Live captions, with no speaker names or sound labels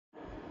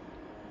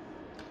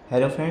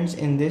Hello friends,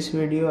 in this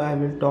video I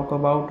will talk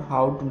about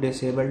how to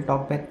disable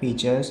talkback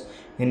features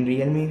in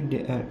Realme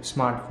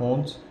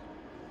smartphones.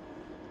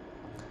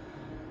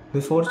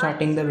 Before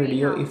starting the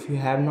video, if you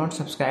have not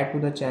subscribed to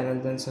the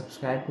channel, then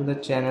subscribe to the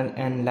channel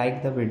and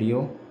like the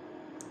video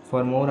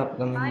for more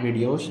upcoming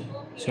videos.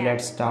 So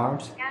let's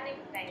start.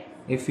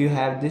 If you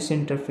have this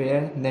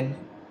interface, then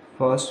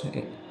first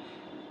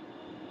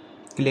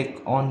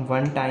click on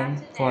one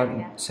time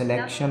for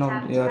selection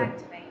of your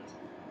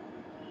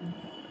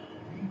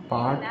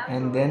part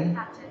and then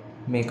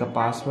make a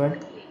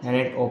password and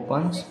it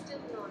opens,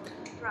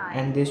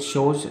 and this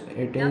shows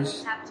it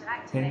is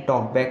in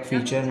talkback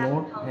feature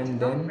mode,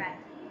 and then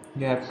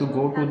you have to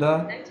go to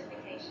the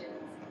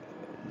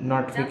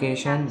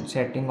notification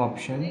setting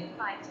option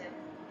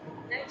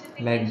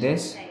like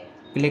this.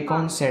 Click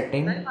on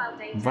setting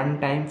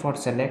one time for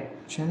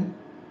selection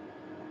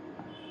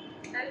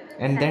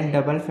and then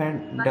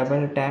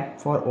double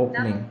tap for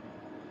opening,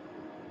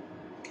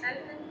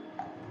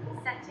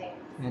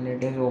 and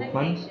it is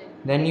open.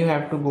 Then you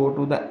have to go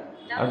to the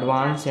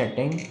advanced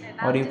setting,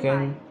 or you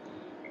can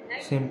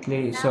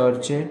simply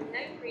search it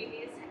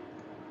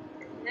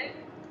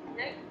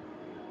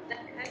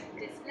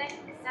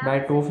by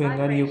two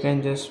finger. You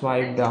can just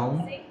swipe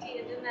down,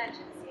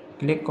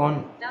 click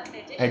on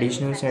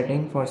additional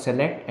setting for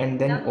select,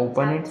 and then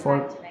open it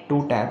for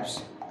two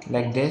taps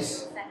like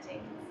this.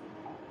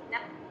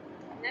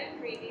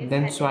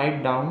 Then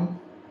swipe down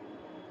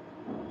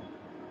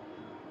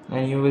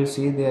and you will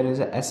see there is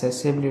a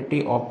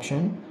accessibility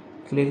option.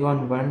 Click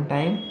on one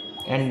time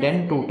and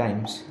then two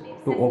times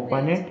to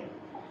open it,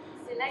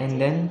 and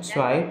then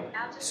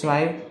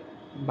swipe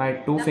by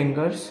two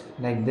fingers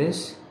like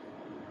this,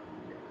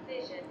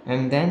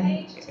 and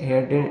then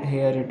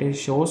here it is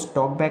shows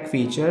talkback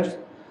features.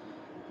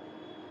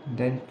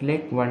 Then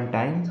click one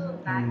time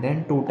and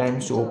then two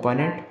times to open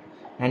it,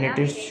 and it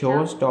is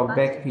shows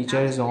talkback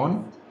feature is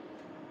on,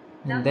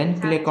 and then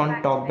click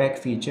on talkback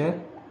feature.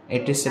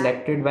 It is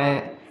selected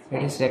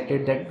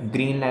that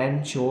green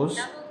line shows.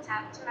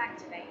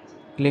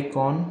 Click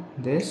on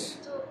this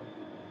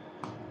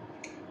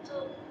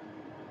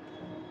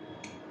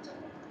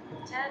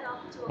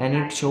and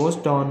it shows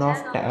turn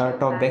off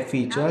talkback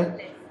feature.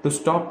 To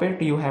stop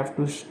it, you have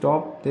to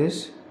stop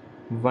this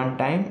one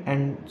time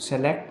and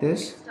select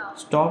this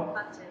stop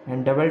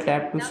and double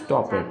tap to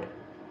stop it,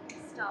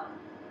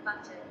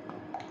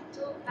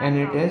 and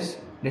it is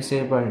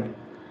disabled.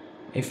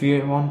 If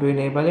you want to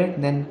enable it,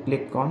 then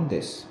click on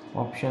this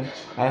option.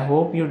 I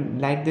hope you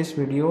like this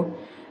video.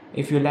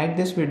 If you like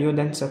this video,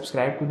 then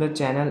subscribe to the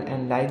channel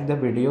and like the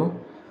video.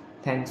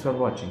 Thanks for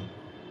watching.